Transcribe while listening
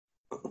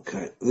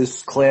Okay,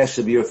 this class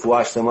should be a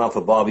refuah shlema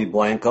for Bobby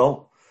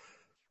Blanco,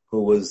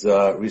 who was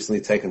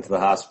recently taken to the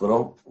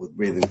hospital with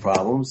breathing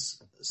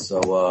problems.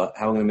 So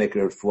how we're going to make it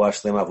a refuah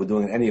shlema, if we're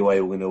doing it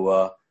anyway, we're going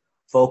to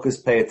focus,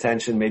 pay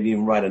attention, maybe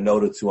even write a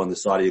note or two on the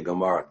side of your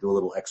Gemara, do a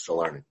little extra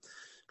learning.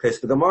 Okay, so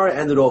the Gemara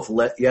ended off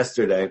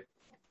yesterday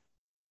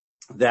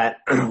that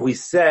we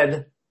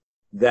said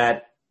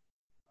that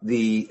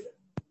the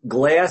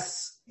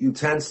glass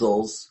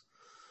utensils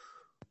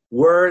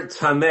were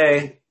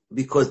tameh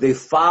because they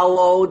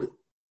followed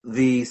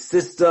the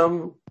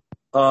system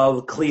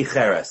of kli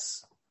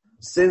cheres.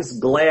 Since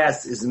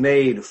glass is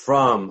made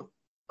from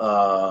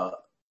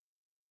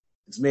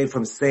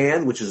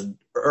sand, which is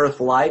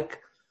earth-like,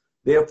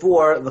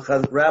 therefore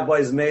the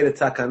rabbis made a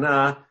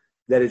takana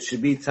that it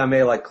should be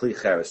tameh like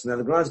kli cheres. Now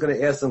the Gemara is going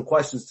to ask some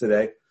questions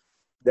today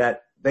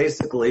that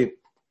basically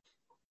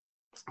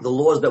the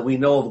laws that we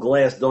know of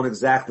glass don't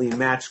exactly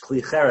match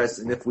kli cheres,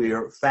 and if we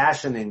are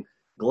fashioning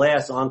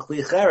glass on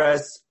kli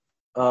cheres,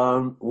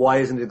 why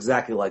isn't it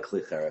exactly like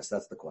kli cheres?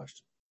 That's the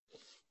question.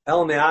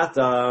 El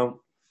me'ata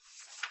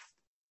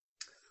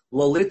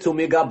lolitu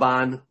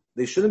migaban.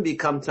 They shouldn't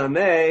become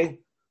tameh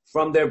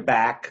from their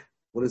back.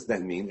 What does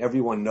that mean?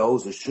 Everyone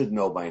knows or should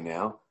know by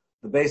now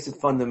the basic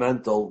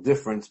fundamental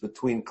difference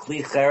between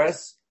kli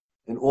cheres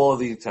and all of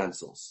the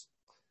utensils.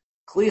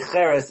 Kli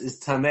cheres is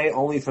tameh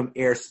only from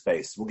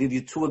airspace. We'll give you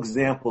two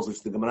examples,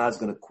 which the Gemara is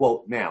going to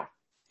quote now.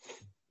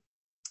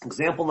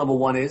 Example number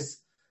one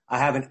is, I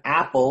have an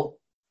apple.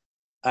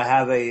 I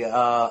have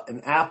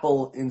an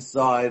apple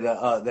inside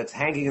that's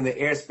hanging in the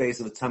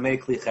airspace of a tameh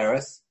kli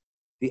cheres.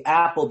 The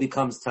apple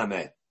becomes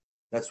tameh.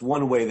 That's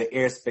one way the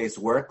airspace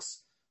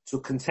works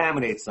to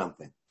contaminate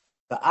something.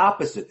 The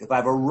opposite, if I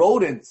have a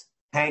rodent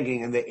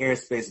hanging in the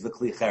airspace of the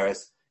kli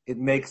cheres, it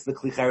makes the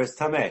kli cheres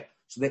tameh.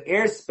 So the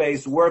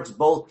airspace works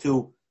both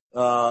to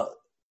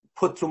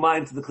put tumah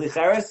into the kli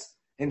cheres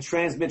and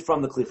transmit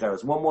from the kli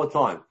cheres. One more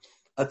time.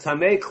 A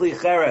tameh kli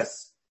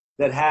cheres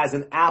that has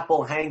an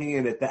apple hanging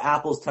in it, the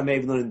apple's tameh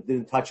even though it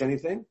didn't touch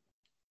anything.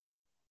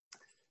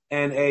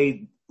 And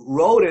a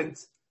rodent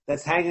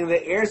that's hanging in the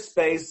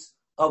airspace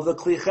of the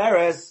kli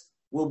cheres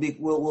will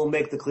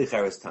make the kli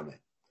cheres tameh.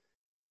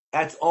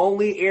 That's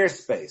only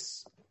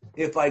airspace.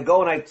 If I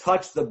go and I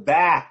touch the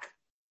back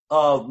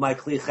of my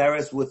kli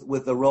cheres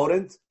with a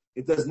rodent,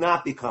 it does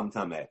not become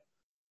tameh.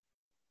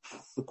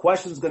 The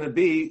question is going to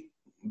be,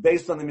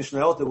 based on the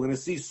Mishnayot that we're going to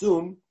see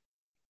soon,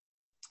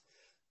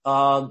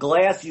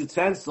 glass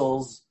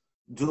utensils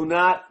do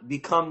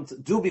become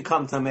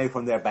tameh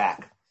from their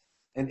back.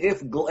 And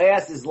if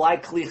glass is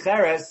like kli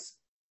cheres,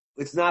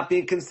 it's not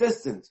being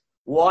consistent.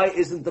 Why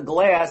isn't the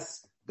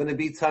glass going to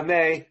be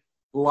tameh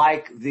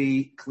like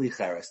the kli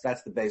cheres?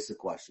 That's the basic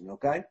question,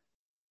 okay?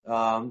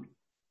 So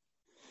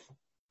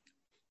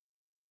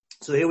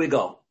here we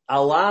go.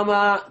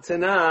 Alama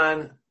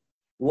Tanan,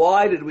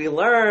 why did we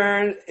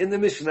learn in the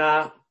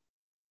Mishnah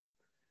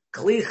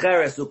kli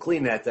cheres u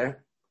kli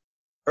neter,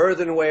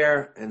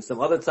 earthenware and some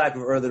other type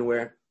of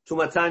earthenware,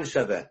 tumatan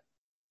shaveh.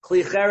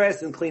 Kli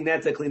cheres and kli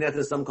neter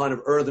is some kind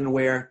of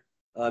earthenware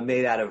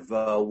made out of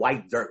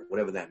white dirt,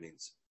 whatever that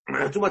means.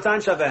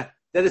 Tumatan shaveh,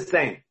 they're the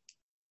same.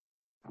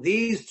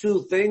 These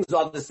two things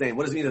are the same.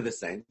 What does it mean they're the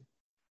same?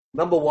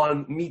 Number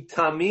one,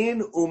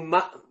 mitamin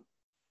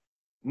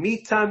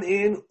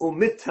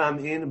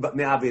umitamin but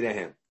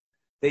me'avirehem.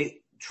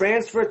 They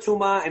transfer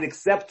tumah and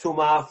accept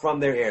tumah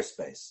from their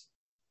airspace.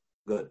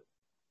 Good.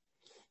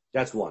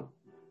 That's one.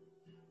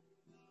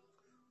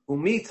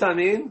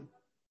 Umitamin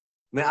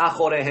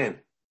me'achorehem.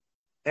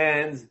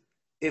 And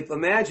if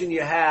imagine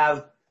you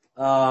have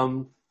I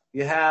don't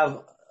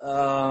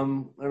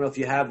know if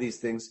you have these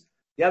things.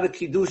 You have a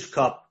kiddush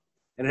cup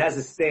and it has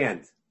a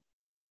stand.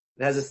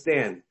 It has a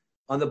stand.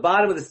 On the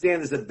bottom of the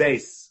stand is a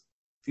base.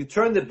 If you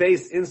turn the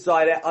base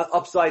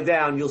upside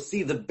down, you'll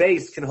see the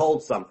base can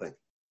hold something.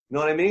 You know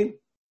what I mean? You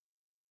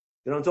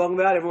know what I'm talking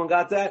about? Everyone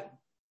got that?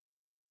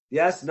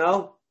 Yes?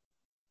 No?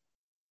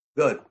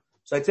 Good.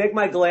 So I take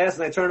my glass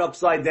and I turn it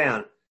upside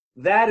down.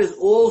 That is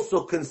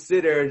also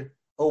considered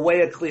a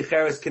way a kli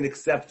cheres can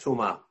accept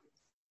tumah.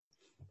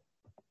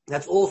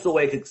 That's also a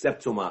way it can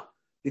accept tumah.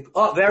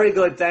 Oh, very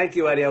good. Thank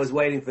you, Eddie. I was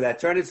waiting for that.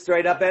 Turn it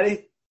straight up,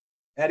 Eddie.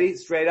 Eddie,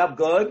 straight up.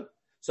 Good.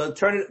 So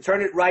turn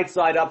it right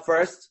side up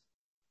first.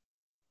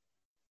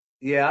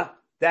 Yeah.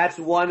 That's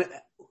one.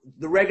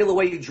 The regular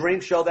way you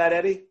drink, show that,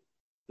 Eddie.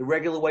 The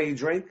regular way you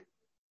drink.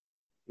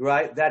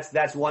 Right?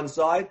 That's one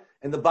side.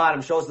 And the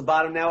bottom. Show us the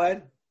bottom now,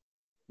 Ed.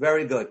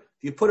 Very good.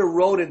 If you put a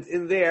rodent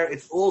in there,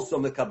 it's also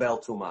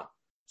mekabel tumah.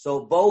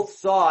 So both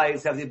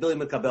sides have the ability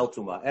to mekabel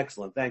tumah.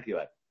 Excellent. Thank you,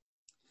 Ed.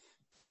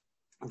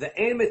 The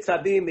ein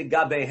mitzabim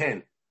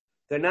migabehen.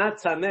 They're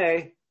not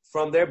tameh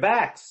from their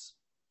backs.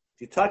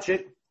 If you touch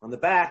it on the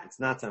back, it's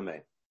not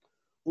tameh.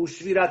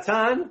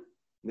 Ushviratan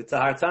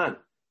mitahartan.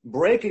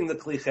 Breaking the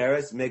kli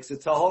cheres makes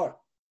it tahor.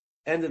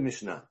 End of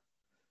Mishnah.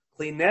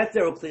 Kli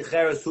neter or kli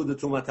cheres hu de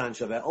tumatan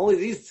shaveh. Only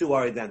these two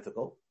are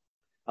identical.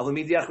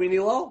 Avamid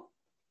yachrini lo.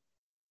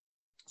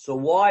 So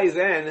why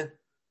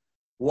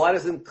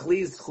doesn't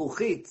kli's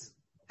chuchit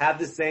have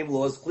the same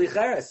law as kli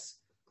cheres?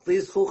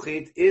 Kli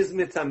Zchuchit is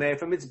mitameh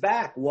from its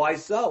back. Why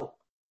so?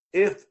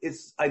 If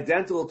it's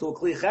identical to a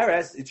Kli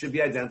Cheres, it should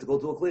be identical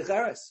to a Kli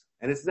Cheres.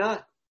 And it's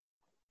not.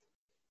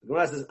 The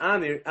Gemara says,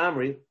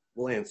 Amri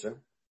will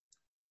answer.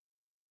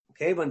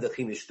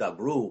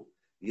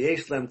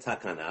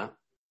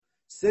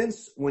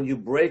 Since when you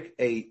break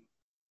a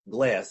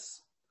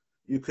glass,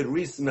 you could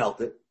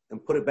resmelt it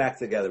and put it back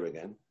together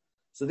again.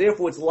 So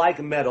therefore it's like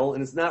metal,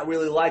 and it's not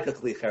really like a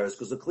Kli Cheres,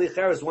 because a Kli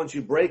Cheres, once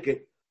you break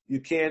it, you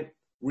can't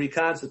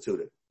reconstitute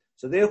it.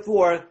 So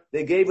therefore,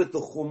 they gave it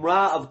the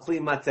chumrah of Kli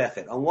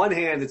Matechet. On one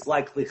hand, it's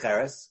like Kli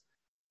Cheres,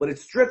 but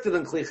it's stricter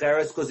than Kli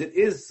Cheres because it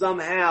is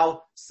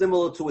somehow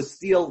similar to a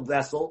steel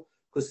vessel,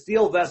 because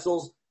steel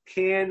vessels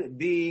can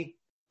be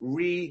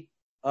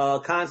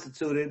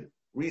reconstituted,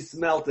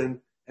 resmelted,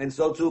 and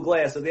so too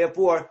glass. So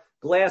therefore,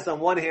 glass on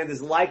one hand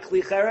is like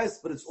Kli Cheres,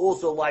 but it's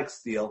also like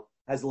steel,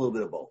 has a little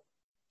bit of both.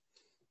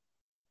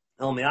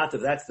 El Me'at, if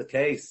that's the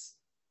case,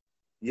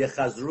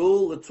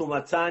 Yechazru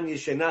l'tumatan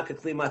yishena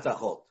kekli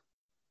matachot.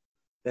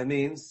 That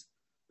means,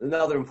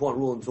 another important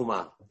rule in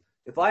Tumah.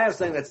 If I have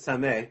something that's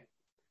tameh,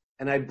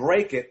 and I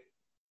break it,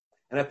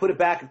 and I put it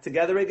back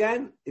together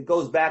again, it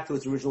goes back to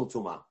its original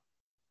Tumah.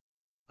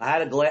 I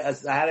had a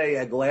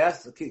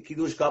glass, a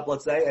kiddush cup,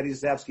 let's say, Eddie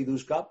Yosef's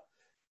kiddush cup,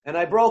 and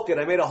I broke it,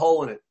 I made a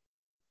hole in it.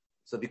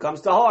 So it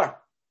becomes tahar.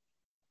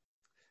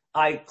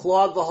 I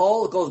clog the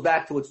hole, it goes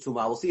back to its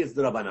Tumah. We'll see it's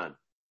the Rabbanan.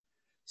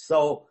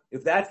 So,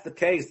 if that's the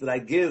case, that I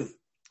give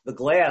the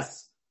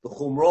glass, the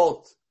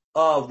chumrot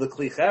of the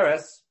Kli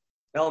Cheres,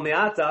 El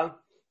Me'ata,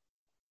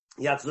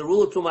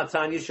 Yatzarulu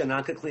Tumatan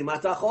Yishanan Kli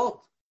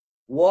Matachot.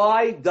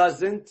 Why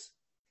doesn't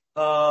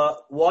the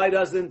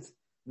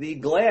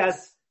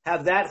glass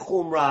have that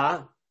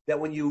chumrah that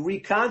when you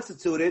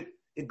reconstitute it,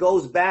 it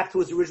goes back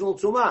to its original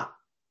tumah?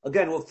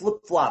 Again, we're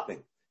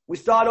flip-flopping. We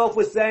start off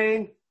with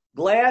saying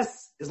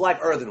glass is like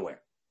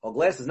earthenware. Well,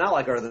 glass is not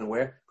like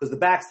earthenware because the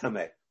back's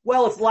tameh.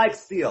 Well, it's like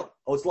steel.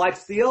 Oh, it's like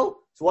steel?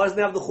 So why doesn't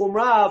it have the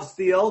chumrah of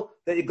steel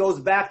that it goes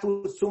back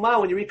to its tumah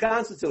when you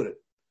reconstitute it?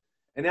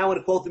 And now I'm going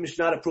to quote the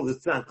Mishnah to prove this.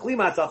 It's not Kli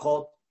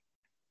Matachot,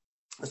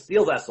 a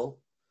steel vessel.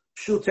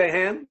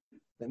 Pshutehem,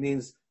 that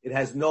means it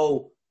has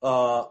no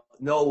Kli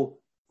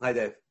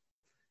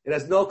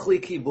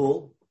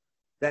Kibul.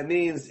 That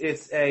means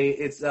it's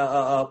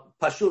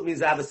Pashut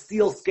means I have a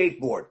steel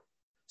skateboard.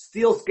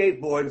 Steel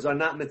skateboards are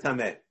not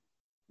metameh.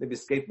 Maybe a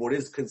skateboard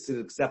is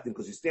considered accepting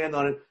because you stand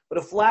on it, but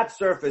a flat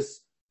surface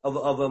of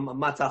a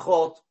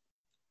matachot,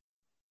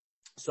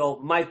 so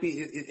might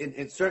be,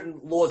 in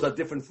certain laws are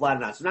different flat or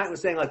not. So now we're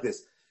saying like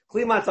this.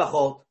 Kli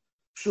matachot,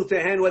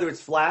 pshutehen, whether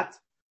it's flat,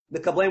 the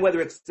kablein,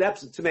 whether it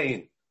accepts,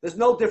 tmein. There's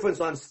no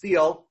difference on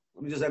steel.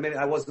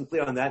 I wasn't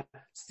clear on that.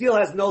 Steel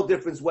has no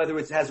difference whether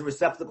it has a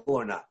receptacle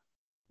or not.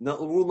 No,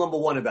 rule number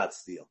one about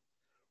steel.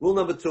 Rule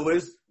number two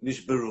is,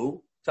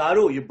 nishberu,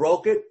 taru, you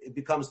broke it, it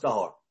becomes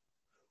tahor.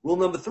 Rule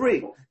number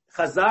three,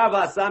 chazar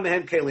v'asa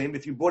mehen kelim,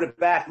 if you brought it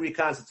back,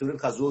 reconstituted,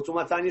 chazul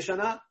tumatan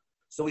yeshana.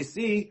 So we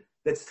see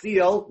that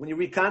steel, when you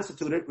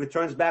reconstitute it,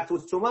 returns back to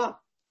its tumah.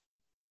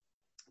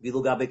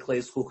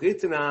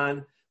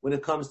 When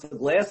it comes to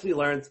glass, we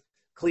learned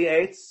kli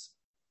eitz,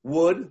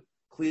 wood,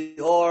 kli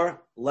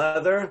or,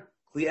 leather,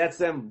 kli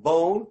etzem,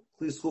 bone,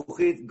 kli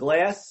zchuchit,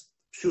 glass,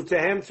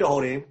 pshutehem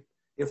tehorim.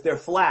 If they're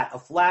flat, a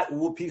flat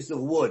piece of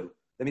wood,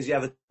 that means you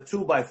have a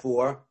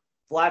 2x4,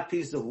 flat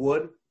piece of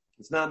wood,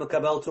 it's not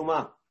mekabel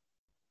tumah.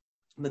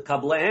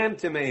 Mekablehem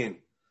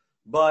timein.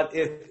 But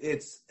if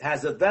it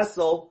has a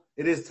vessel,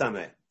 it is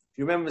tameh. If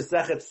you remember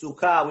Masechet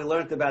Sukkah, we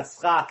learned about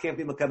schach can't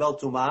be mekabel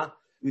tumah.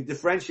 We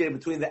differentiated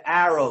between the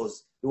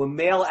arrows. There were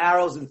male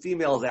arrows and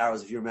female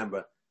arrows, if you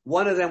remember.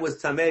 One of them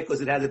was tameh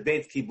because it had a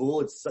beit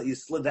kibul. You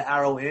slid the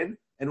arrow in,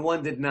 and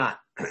one did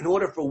not. In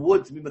order for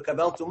wood to be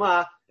mekabel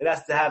tumah, it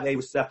has to have a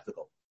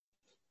receptacle.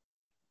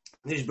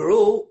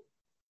 Nishbaru,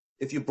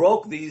 if you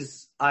broke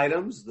these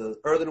items, the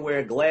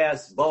earthenware,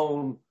 glass,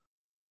 bone,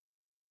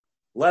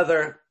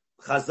 leather,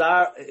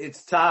 chazar,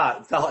 it's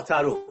taru.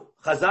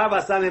 Chazar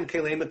v'asanim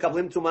kelim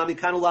mekablim tumah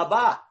mikanu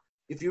laba.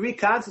 If you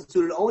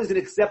reconstitute it, only is it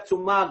accept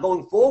tumah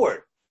going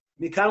forward.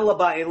 Mikanu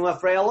laba in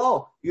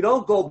lafrealo. You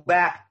don't go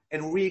back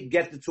and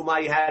re-get the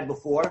tumah you had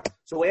before.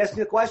 So we're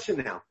asking a question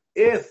now.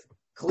 If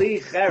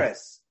kli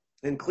cheres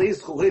and kli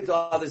zchuchit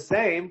are the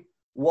same,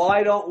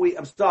 why don't we,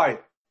 if kli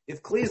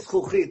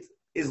zchuchit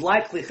is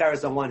like kli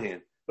cheres on one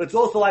hand, but it's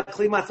also like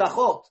kli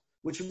matachot,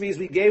 which means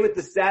we gave it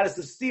the status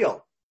of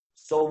steel.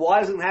 So why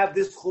doesn't it have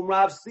this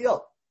chumrah of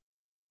steel?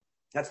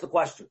 That's the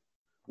question.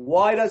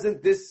 Why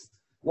doesn't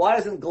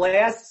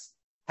glass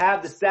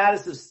have the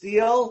status of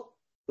steel?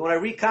 When I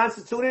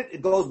reconstitute it,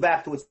 it goes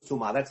back to its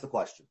tumah. That's the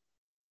question.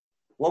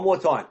 One more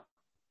time.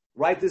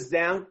 Write this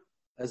down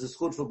as a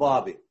schut for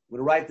Bobby. I'm going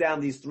to write down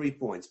these 3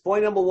 points.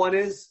 Point number one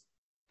is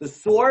the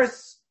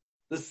source.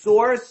 If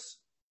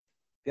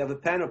you have a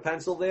pen or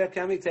pencil there,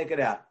 Kemi, take it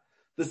out.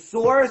 The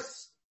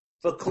source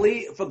for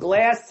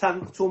glass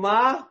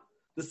tumah,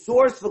 the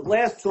source for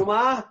glass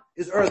tumah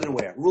is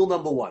earthenware. Rule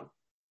number one.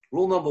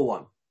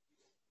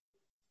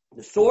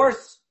 The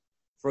source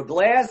for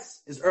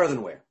glass is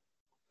earthenware.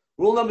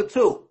 Rule number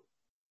two.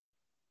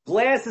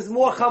 Glass is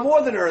more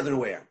chamor than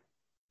earthenware.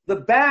 The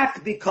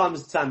back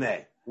becomes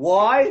tameh.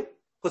 Why?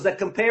 Because I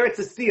compare it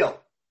to steel.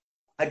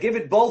 I give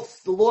it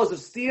both the laws of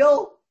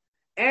steel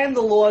and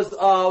the laws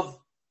of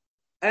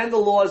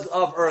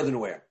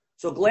earthenware.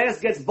 So glass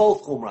gets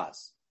both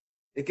chumras.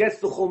 It gets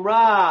the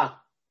chumrah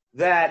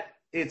that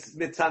it's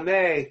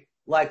mitameh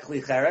like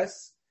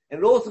klicheres, and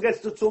it also gets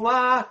the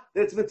tumah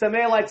that it's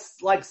mitameh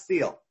like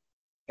steel.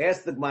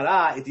 Ask the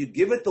Gemara, if you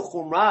give it the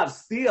chumrah of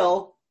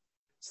steel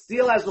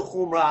has the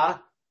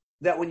chumrah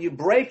that when you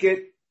break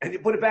it and you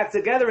put it back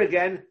together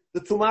again,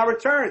 the tumah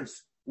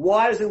returns.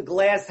 Why doesn't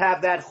glass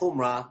have that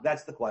chumrah?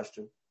 That's the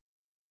question.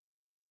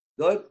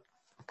 Good?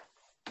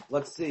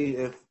 Let's see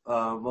if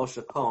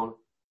Moshe Cohn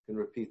can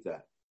repeat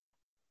that.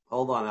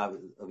 Hold on, Avi.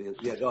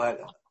 Yeah, go ahead.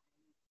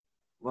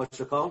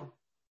 Moshe Cohn?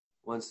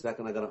 1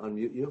 second, I gotta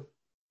unmute you.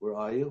 Where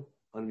are you?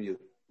 Unmute.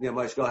 Yeah,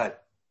 Moshe, go ahead.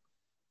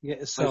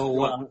 Yeah,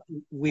 so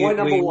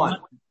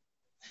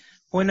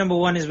Point number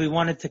one is we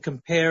wanted to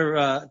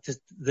compare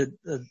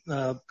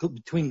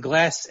between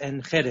glass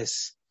and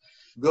cheres.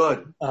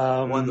 Good.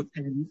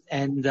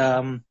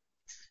 And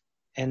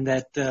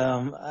that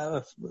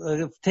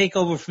take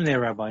over from there,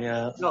 Rabbi.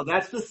 No,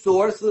 that's the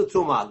source of the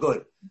tumah.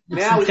 Good.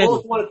 Now we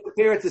also want to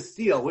compare it to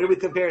steel. Where do we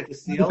compare it to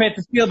steel? Compare it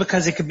to steel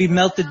because it could be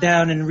melted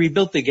down and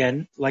rebuilt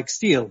again like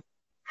steel.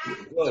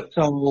 Good.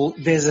 So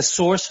there's a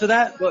source for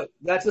that? Good.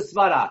 That's a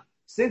svara.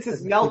 Since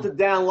it's melted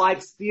down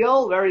like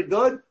steel, very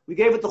good. We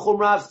gave it the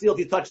chumrah of steel if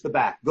you touch the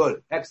back.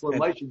 Good. Excellent.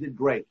 Moshe, you did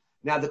great.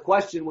 Now the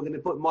question, we're going to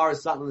put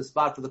Morris Sutton on the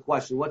spot for the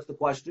question. What's the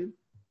question?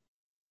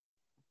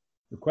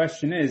 The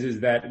question is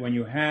that when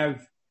you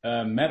have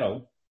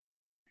metal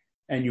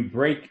and you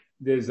break,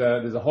 there's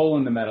a hole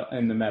in the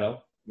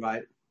metal.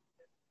 Right.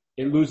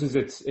 It loses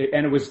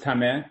and it was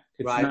tameh.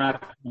 It's right.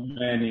 Not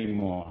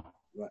anymore.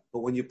 Right. But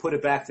when you put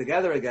it back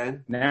together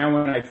again. Now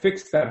when I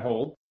fix that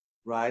hole.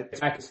 Right. It's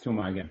back to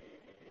tumah again.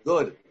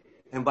 Good.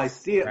 And by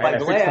steel, right? by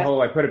glass. I fix the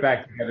hole, I put it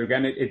back together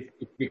again. It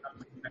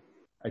becomes,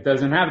 it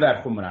doesn't have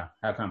that chumrah.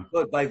 How come?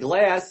 Good. By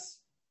glass.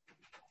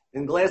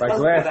 And glass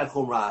doesn't have that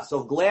chumrah.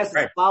 So if glass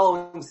is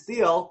following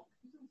steel,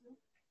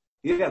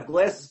 if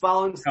glass is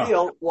following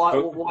steel, why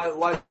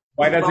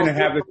doesn't it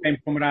have the same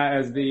chumrah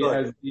as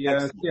the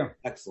steel?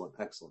 Excellent.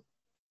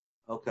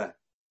 Okay.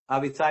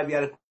 Avitai, you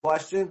had a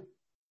question?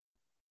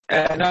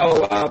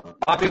 No,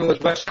 Bobby was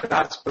Western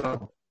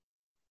Hospital.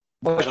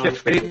 Moshe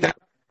Frida.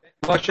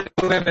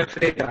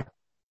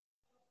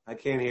 I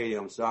can't hear you.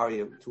 I'm sorry.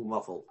 You're too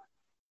muffled.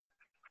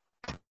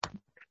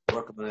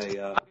 Working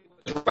on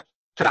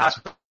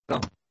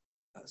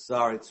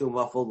sorry, too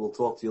muffled. We'll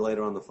talk to you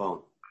later on the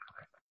phone.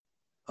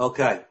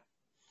 Okay.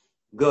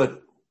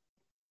 Good.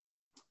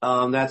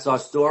 That's our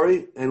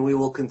story, and we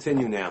will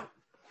continue now.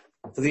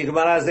 So the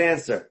Gemara's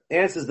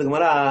answers the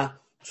Gemara,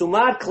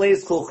 Tumat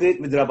kleis chulchit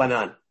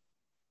midrabanan.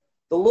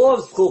 The law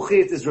of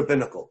chulchit is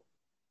rabbinical.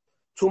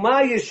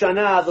 Tumah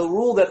yeshana, the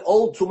rule that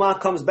old tumah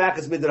comes back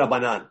is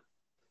midrabanan.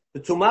 The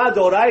tumah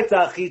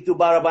doraita chitu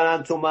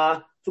barabanan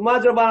tumah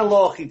drabanan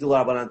lo chitu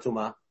barabanan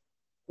tumah.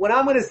 When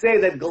I'm going to say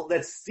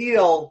that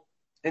steel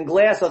and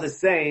glass are the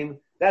same,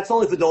 that's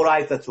only for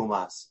doraita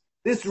tumas.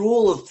 This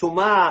rule of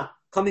tumah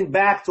coming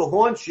back to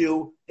haunt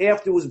you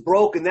after it was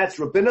broken, that's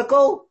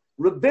rabbinical.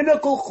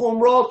 Rabbinical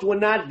chumrot were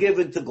not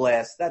given to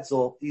glass. That's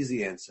all.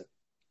 Easy answer.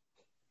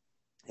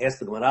 Ask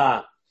the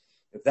Gemara,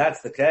 if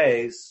that's the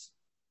case,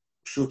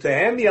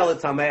 pshutehem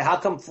yelatameh, how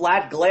come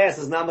flat glass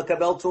is not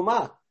makabel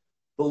tumah?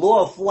 The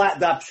law of flat,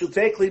 da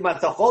pshutei kli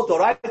matachot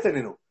doraita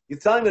ninu. You're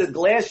telling me that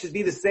glass should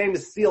be the same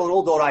as steel and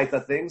all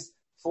doraita things.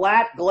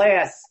 Flat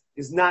glass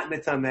is not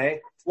mitameh.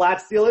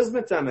 Flat steel is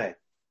mitameh.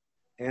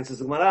 Answers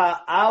the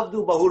Gemara,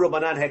 Avdu Bahura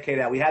Banan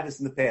Hekeda. We had this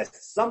in the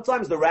past.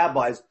 Sometimes the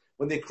rabbis,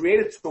 when they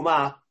created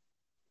Tumah,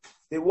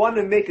 they want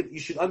to make it, you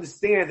should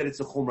understand that it's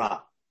a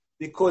Chumrah.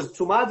 Because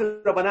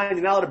Tumah Rabbanan,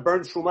 you're not allowed to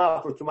burn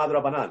Tumah for Tumah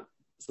Rabbanan.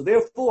 So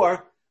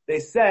therefore, they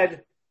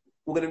said,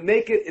 we're going to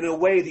make it in a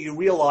way that you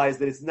realize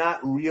that it's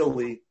not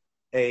really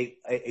a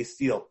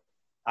steel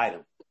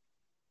item.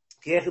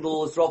 So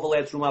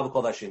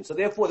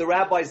therefore, the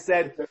rabbi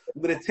said,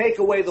 we're going to take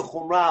away the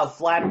Chumrah of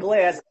flat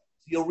glass, so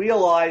you'll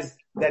realize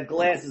that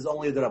glass is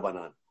only the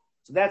Rabbanan.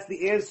 So that's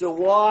the answer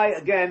why,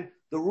 again,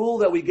 the rule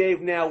that we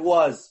gave now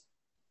was,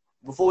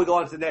 before we go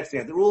on to the next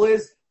answer, the rule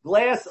is,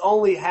 glass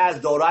only has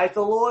Doraita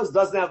laws,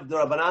 doesn't have the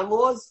Rabbanan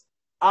laws.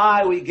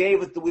 We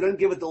didn't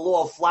give it the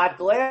law of flat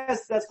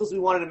glass, that's because we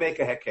wanted to make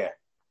a heker.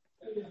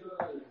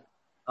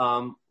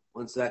 1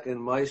 second,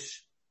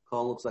 Maish.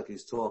 Cole looks like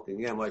he's talking.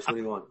 Yeah, Maish, what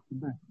do you want?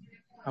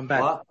 I'm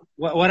back.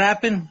 What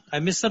happened? I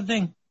missed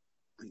something?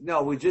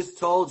 No, we just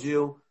told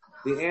you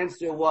the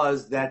answer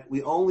was that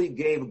we only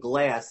gave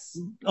glass.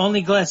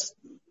 Only glass.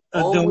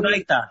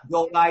 Doraita.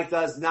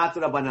 Doraitas, not the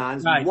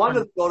Rabbanans. Right. One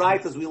of the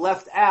Doraitas we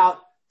left out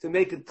to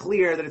make it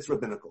clear that it's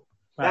rabbinical.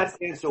 Right. That's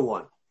answer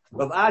one.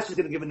 Rav Ashi is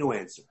going to give a new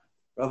answer.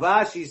 Rav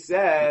Ashi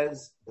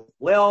says,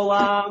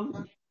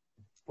 Leolam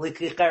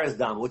liklicheres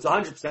dam. It's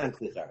 100%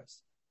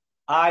 klicheres.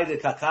 The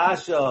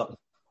kakasha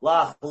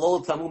lach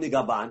lo tamumi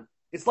gaban.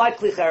 It's like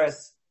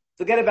klicheres.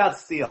 Forget about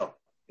steel.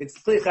 It's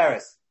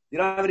klicheres. You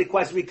don't have any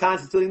questions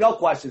reconstituting, no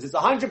questions. It's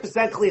 100%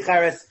 Kli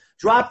Cheres.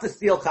 Drop the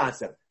steel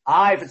concept.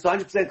 If it's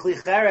 100%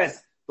 Kli Cheres,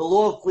 the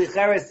law of Kli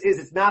Cheres is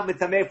it's not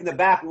mitameh from the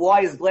back.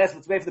 Why is glass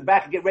mitameh from the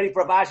back? And get ready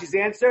for Abashi's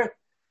answer.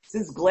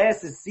 Since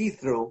glass is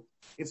see-through,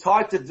 it's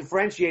hard to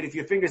differentiate if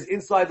your finger's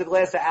inside the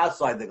glass or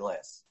outside the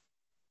glass.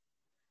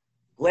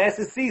 Glass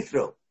is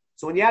see-through.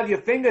 So when you have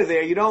your finger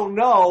there, you don't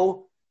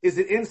know, is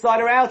it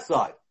inside or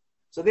outside?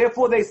 So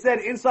therefore they said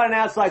inside and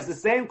outside is the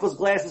same because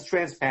glass is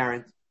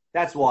transparent.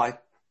 That's why.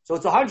 So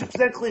it's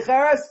 100% Kli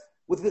Cheres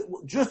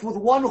just with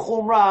one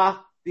chumrah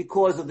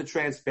because of the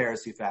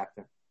transparency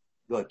factor.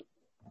 Good.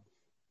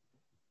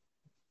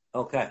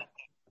 Okay.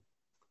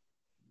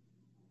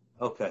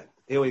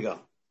 Here we go.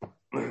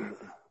 For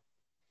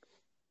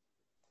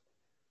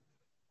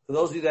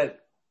those of you that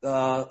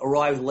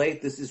arrived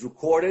late, this is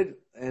recorded,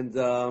 and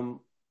our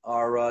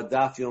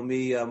Daf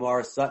Yomi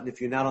Morris Sutton.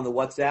 If you're not on the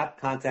WhatsApp,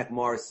 contact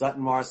Morris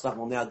Sutton. Morris Sutton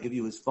will now give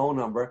you his phone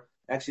number.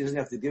 Actually, he doesn't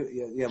have to give.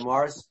 Yeah,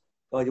 Morris.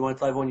 Go ahead. You want to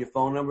tell everyone your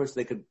phone number so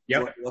they could.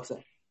 Yep.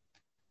 WhatsApp.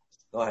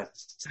 Go ahead.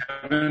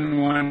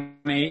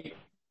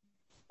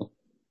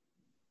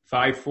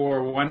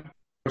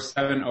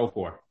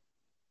 718-541-4704.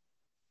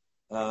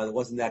 It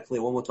wasn't that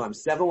clear. One more time.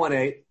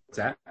 718. What's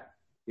that?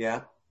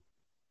 Yeah.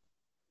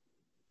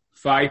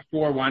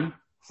 541.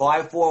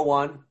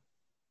 541.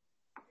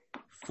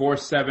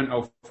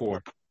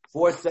 4704.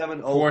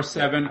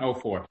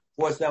 4704.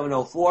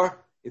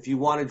 4704. If you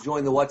want to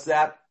join the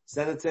WhatsApp,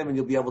 send it to him and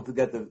you'll be able to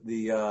get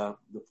the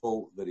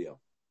full video.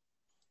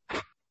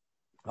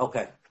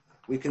 Okay.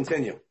 We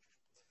continue.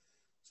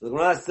 So the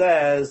Gemara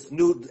says,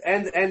 new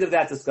end of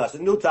that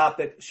discussion. New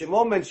topic.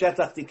 Shimon ben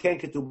Shetach tiken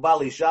ketubah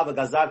l'isha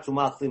v'gazar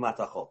tumah chli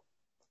matachot.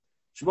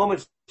 Shimon ben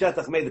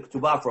Shetach made the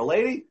ketubah for a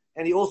lady,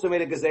 and he also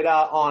made a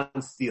gezerah on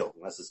steel.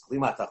 This is chli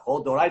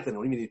matachot doraita.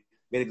 What do you mean he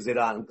made a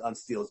gezerah on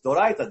steel? It's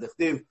doraita.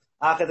 Dechtiv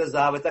achet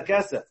hazahav et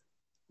hakesef.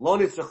 Lo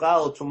nitzracha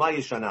lo tumah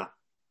yishana.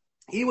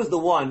 He was the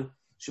one.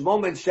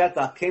 Shimon ben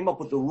Shetach came up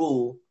with the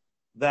rule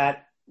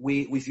that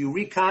if you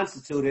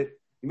reconstitute it,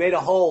 you made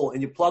a hole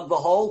and you plug the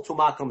hole,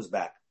 tumah comes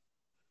back.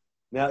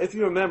 Now, if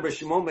you remember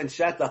Shimon ben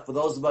Shetach, for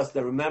those of us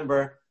that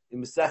remember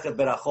in Masechet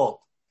Berachot,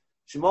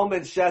 Shimon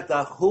ben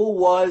Shetach, who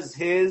was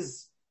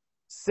his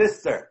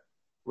sister?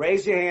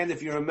 Raise your hand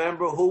if you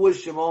remember who was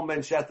Shimon ben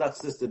Shetach's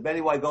sister.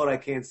 Benny Wygold, I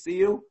can't see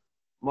you.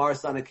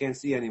 Morris, I can't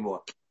see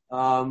anymore.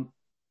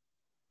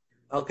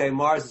 Okay,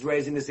 Morris is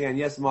raising his hand.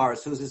 Yes,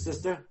 Morris. Who's his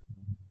sister?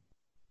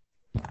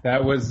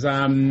 That was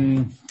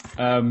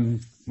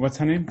what's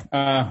her name?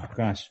 I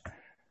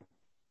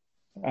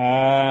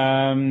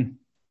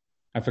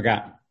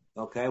forgot.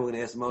 Okay, we're going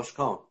to ask Moshe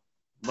Cohen.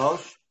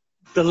 Moshe?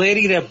 The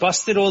lady that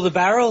busted all the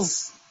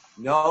barrels?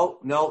 No,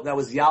 that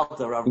was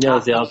Yalta. Yeah,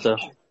 it's Yalta.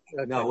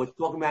 No, we're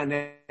talking about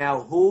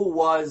now who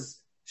was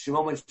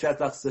Shimon ben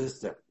Shetach's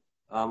sister.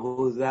 Who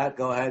was that?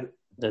 Go ahead.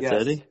 That's yes.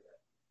 Eddie?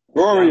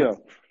 Gloria.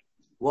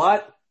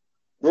 What?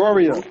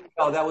 Gloria.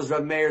 Oh, that was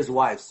Reb Meir's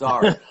wife.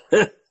 Sorry.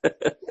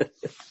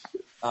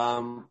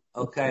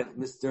 Okay,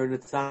 Mr.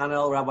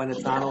 Nathaniel, Rabbi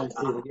Nathaniel.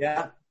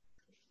 Yeah?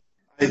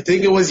 I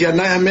think it was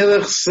Yana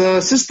HaMelech's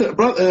sister,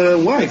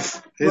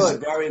 wife.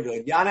 Good, very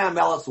good. Yana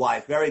HaMelech's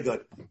wife, very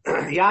good.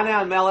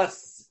 Yana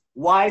HaMelech's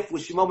wife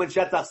was Shimon ben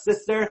Shetach's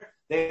sister.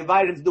 They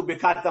invited him to do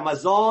Birkat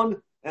Hamazon,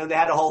 and they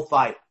had a whole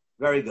fight.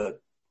 Very good.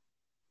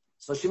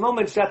 So Shimon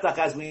ben Shetach,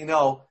 as we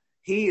know,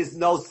 he is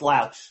no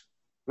slouch.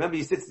 Remember,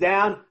 he sits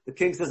down, the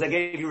king says, I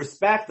gave you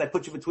respect, I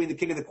put you between the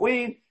king and the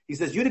queen. He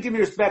says, you didn't give me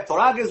respect,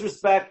 Torah gives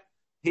respect.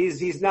 He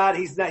doesn't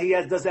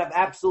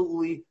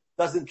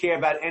care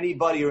about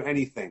anybody or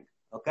anything.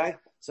 Okay?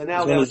 So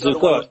now we have to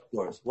go to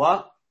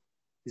what?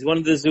 He's one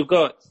of the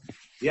Zukot.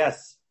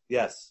 Yes.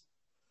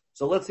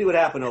 So let's see what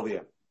happened over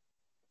here.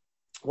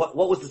 What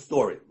was the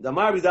story?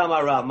 Damar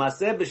b'damar Rav,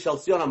 Maseh b'Shel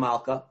Tzion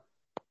HaMalka.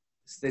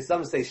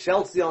 Some say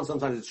Shel Tzion,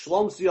 sometimes it's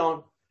Shlom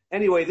Tzion.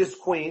 Anyway, this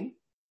queen,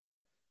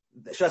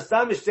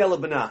 Shastam Mishteh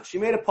Lebana, she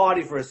made a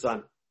party for her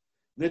son.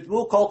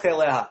 Nitmu Kol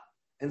Keleha.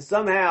 And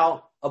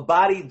somehow a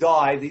body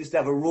died. They used to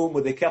have a room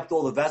where they kept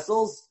all the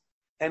vessels,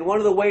 and one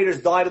of the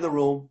waiters died in the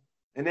room.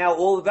 And now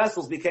all the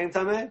vessels became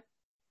tameh.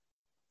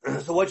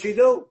 So what'd she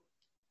do?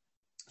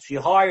 She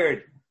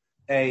hired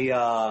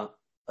a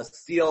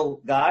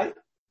steel guy.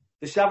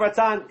 The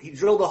Shavratan, he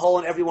drilled a hole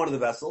in every one of the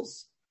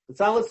vessels.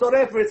 So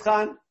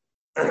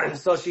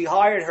she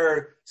hired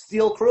her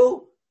steel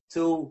crew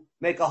to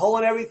make a hole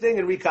in everything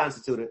and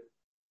reconstitute it.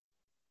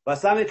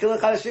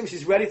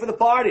 She's ready for the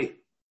party.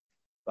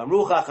 At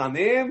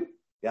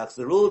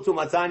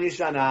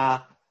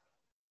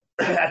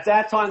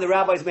that time, the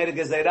rabbis made a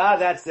gezerah.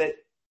 That's it.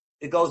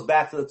 It goes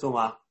back to the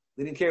Tumah.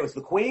 They didn't care if it's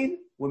the queen.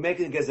 We're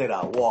making a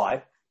gezerah.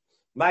 Why?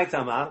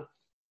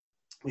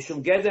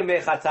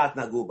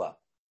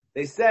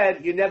 They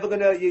said,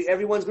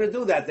 everyone's gonna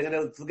do that. They're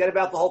gonna forget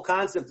about the whole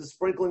concept of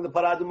sprinkling the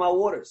paraduma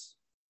waters.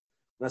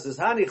 I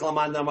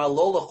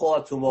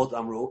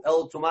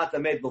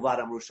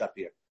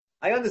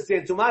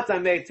understand Tumat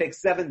Ameh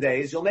takes 7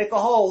 days. You'll make a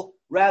hole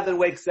rather than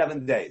wait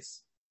 7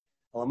 days.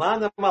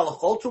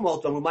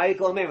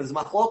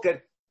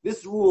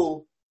 This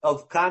rule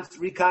of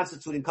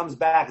reconstituting comes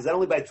back, is that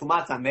only by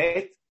Tumat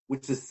Hamet,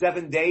 which is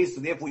 7 days,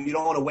 so therefore you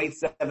don't want to wait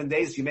 7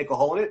 days, so you make a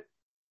hole in it?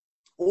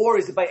 Or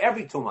is it by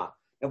every Tumah?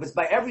 If it's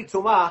by every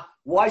Tumah,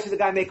 why should the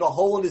guy make a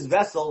hole in his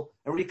vessel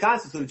and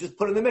reconstitute it? Just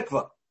put it in the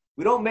mikveh.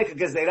 We don't make a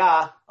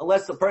gezerah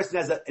unless the person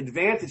has an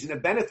advantage and a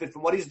benefit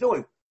from what he's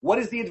doing. What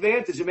is the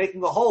advantage of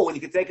making a hole when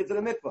you can take it to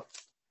the mikveh?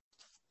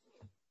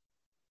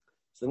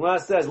 So the Gemara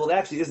says, well, there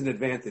actually is an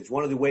advantage.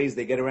 One of the ways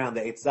they get around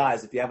the eitzah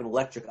is if you have an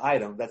electric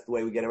item, that's the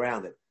way we get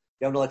around it.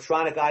 If you have an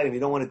electronic item, you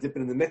don't want to dip it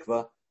in the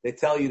mikveh, they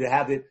tell you to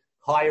have it,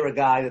 hire a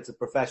guy that's a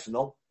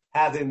professional,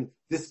 have him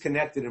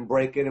disconnect it and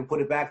break it and put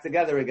it back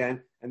together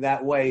again, and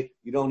that way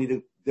you don't need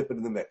to dip it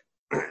in the mikveh.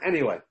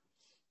 Anyway,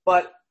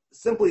 but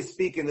simply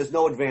speaking, there's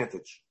no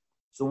advantage.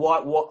 So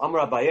what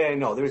Amar Abaye,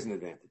 no, there is an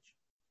advantage.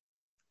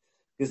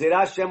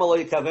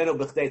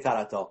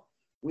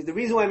 The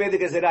reason why I made the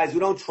gezerah is we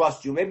don't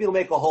trust you. Maybe you'll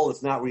make a hole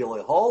that's not really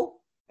a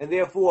hole, and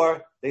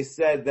therefore they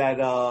said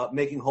that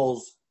making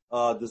holes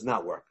does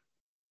not work.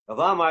 As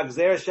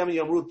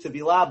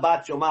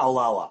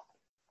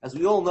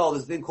we all know,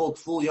 there's a thing called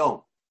Tful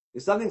Yom.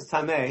 If something's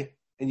tameh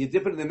and you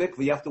dip it in the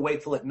mikveh, you have to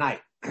wait till at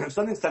night. If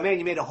something's tameh and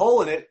you made a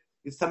hole in it,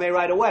 it's tameh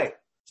right away.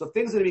 So if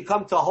things are going to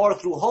become tahor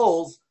through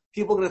holes,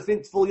 people are going to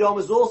think Tful Yom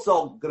is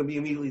also going to be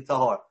immediately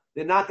tahor.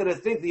 They're not going to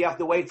think that you have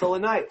to wait till the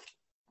night.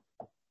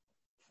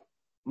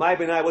 My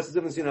benai, what's the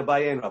difference between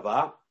Abaye and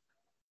Rava?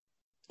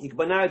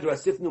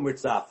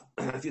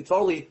 If you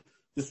totally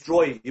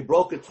destroy it, you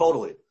broke it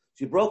totally.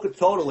 If you broke it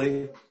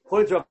totally,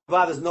 according to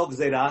Rava, there's no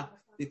gzeirah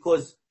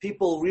because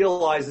people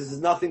realize this has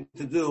nothing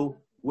to do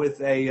with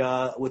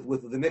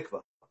with the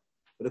mikvah.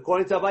 But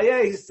according to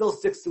Abaye, he still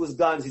sticks to his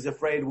guns. He's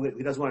afraid.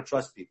 He doesn't want to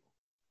trust people.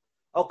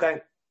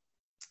 Okay.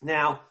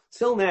 Now,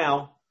 till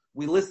now,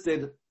 we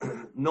listed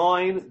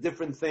 9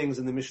 different things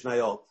in the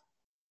Mishnayot.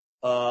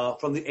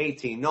 From the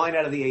 18, 9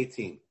 out of the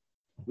 18.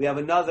 We have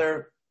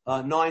another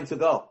 9 to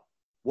go.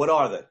 What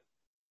are they?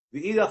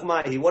 V'idach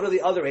mahi, what are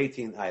the other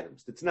 18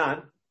 items?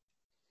 T'tnan,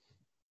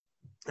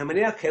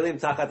 hamaniach kelim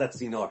tachat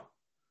atzinor.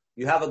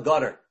 You have a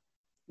gutter.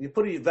 You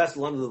put a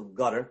vessel under the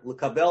gutter,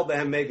 l'kabel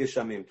behem mei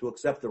geshamim, to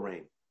accept the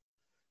rain.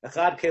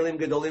 Echad kelim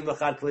gedolim,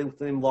 v'echad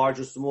kelim large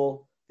or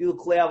small. Even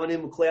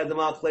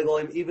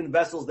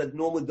vessels that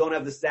normally don't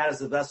have the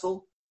status of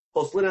vessel,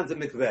 poslinan to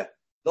mikveh.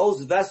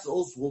 Those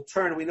vessels will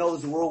turn. We know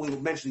there's a word we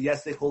mentioned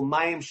yesterday called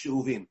mayim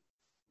she'uvim.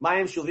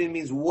 Mayim she'uvim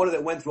means water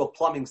that went through a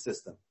plumbing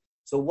system.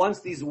 So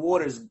once these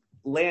waters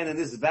land in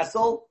this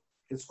vessel,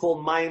 it's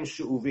called mayim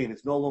she'uvim.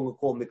 It's no longer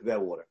called mikveh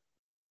water.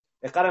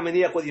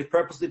 Whether you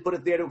purposely put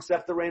it there to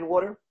accept the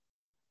rainwater,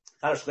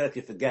 you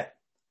forget.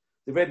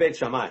 The very Beit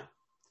Shammai.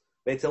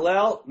 Beit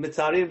Hillel,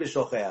 mitarim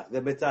b'shocheach.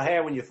 They're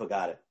mitaher when you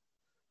forgot it.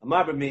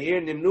 Amar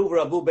b'meir, nimnu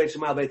v'rabu Beit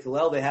Shammai Beit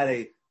Hillel. They had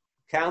a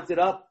counted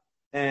up,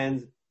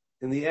 and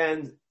in the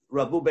end,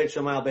 Rabu Beit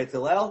Shammai Beit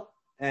Hillel,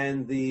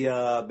 and the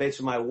Beit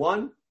Shammai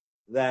won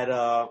that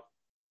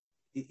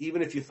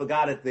even if you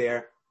forgot it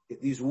there,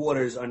 these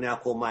waters are now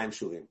called Mayim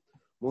Shuvim.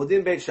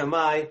 Modim Beit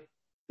Shammai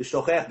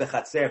b'shochech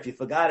b'chatzer. If you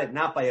forgot it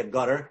not by a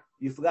gutter,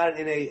 you forgot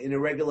it in a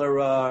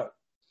regular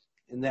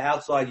in the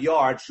outside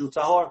yard, shu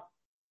tahor.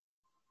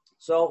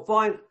 So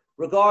fine.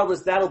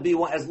 Regardless, that'll be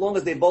one. As long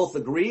as they both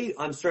agree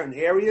on certain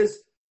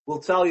areas, we'll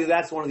tell you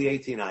that's one of the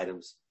 18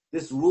 items.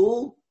 This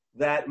rule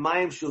that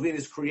Mayim Shuvin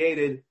is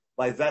created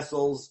by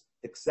vessels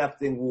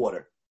accepting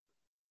water.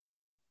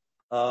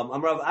 No,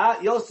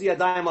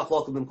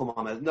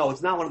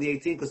 it's not one of the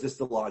 18 because they're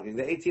still arguing.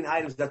 The 18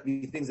 items have to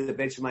be things that the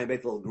Beit Shammai and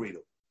Beit Hillel agree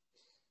to.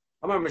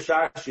 Amar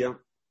Meshashia,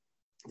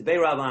 the Beit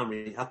Rav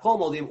Amri, Hakol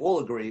Modim all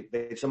agree,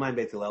 Beit Shammai and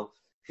Beit Hillel,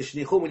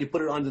 Kishnichum, when you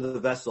put it under the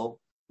vessel,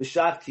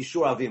 Bishat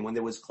Kishur Avim, when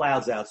there was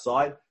clouds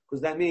outside,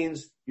 because that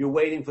means you're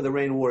waiting for the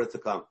rainwater to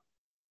come.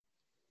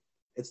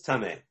 It's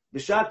Tameh.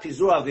 Bishat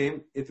Pizur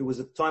Avim, if it was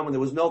a time when there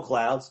was no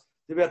clouds,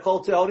 there be a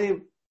Kol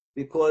Teorim,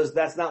 because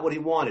that's not what he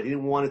wanted. He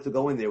didn't want it to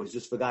go in there. He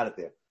just forgot it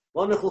there.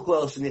 You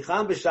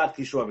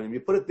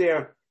put it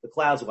there, the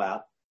clouds were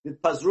out. The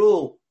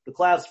Pazru, the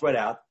clouds spread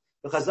out.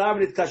 The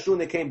Chazar and Kashun,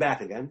 they came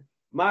back again.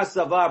 Mar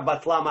Savar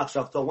Batla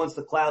Machshavto. Once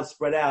the clouds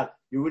spread out,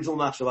 the original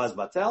Machshavah is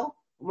Batel.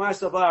 Mar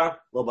Savar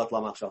Lo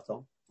Batla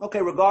Machshavto.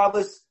 Okay,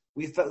 regardless,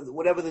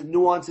 whatever the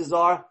nuances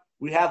are,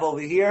 we have over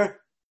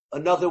here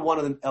another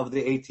one of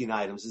the 18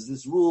 items. Is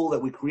this rule that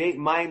we create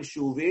Mayim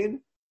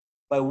Shuvin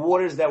by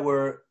waters that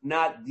were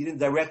not, you didn't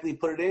directly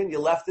put it in, you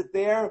left it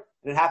there,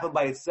 and it happened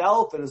by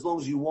itself, and as long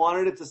as you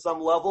wanted it to some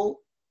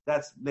level,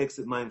 that makes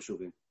it Mayim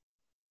Shuvin.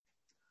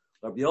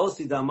 Rabbi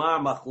Yossi Damar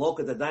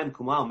Machloket Adaim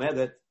Kumal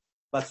Medet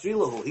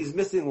Batrilahu. He's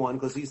missing one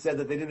because he said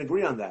that they didn't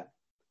agree on that.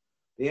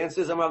 The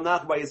answer is Amar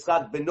Nach Bar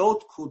Yitzchak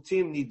Benot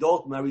Kutim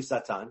Nidot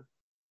Marisatan.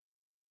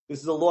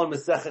 This is a law in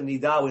Masechet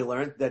Nida we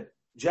learned that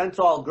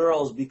Gentile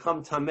girls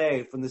become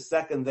tameh from the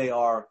second they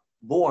are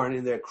born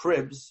in their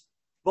cribs.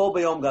 Bo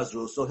Beyom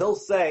Gazru. So he'll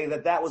say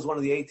that was one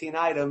of the 18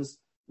 items,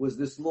 was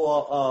this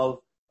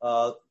law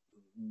of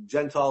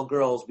Gentile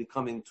girls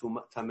becoming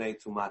tameh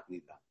tumat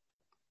nida.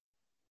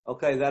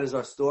 Okay, that is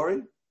our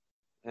story.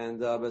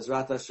 And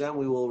Bezrat Hashem,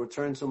 we will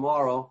return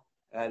tomorrow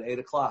at 8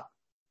 o'clock.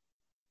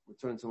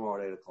 Return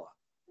tomorrow at 8 o'clock.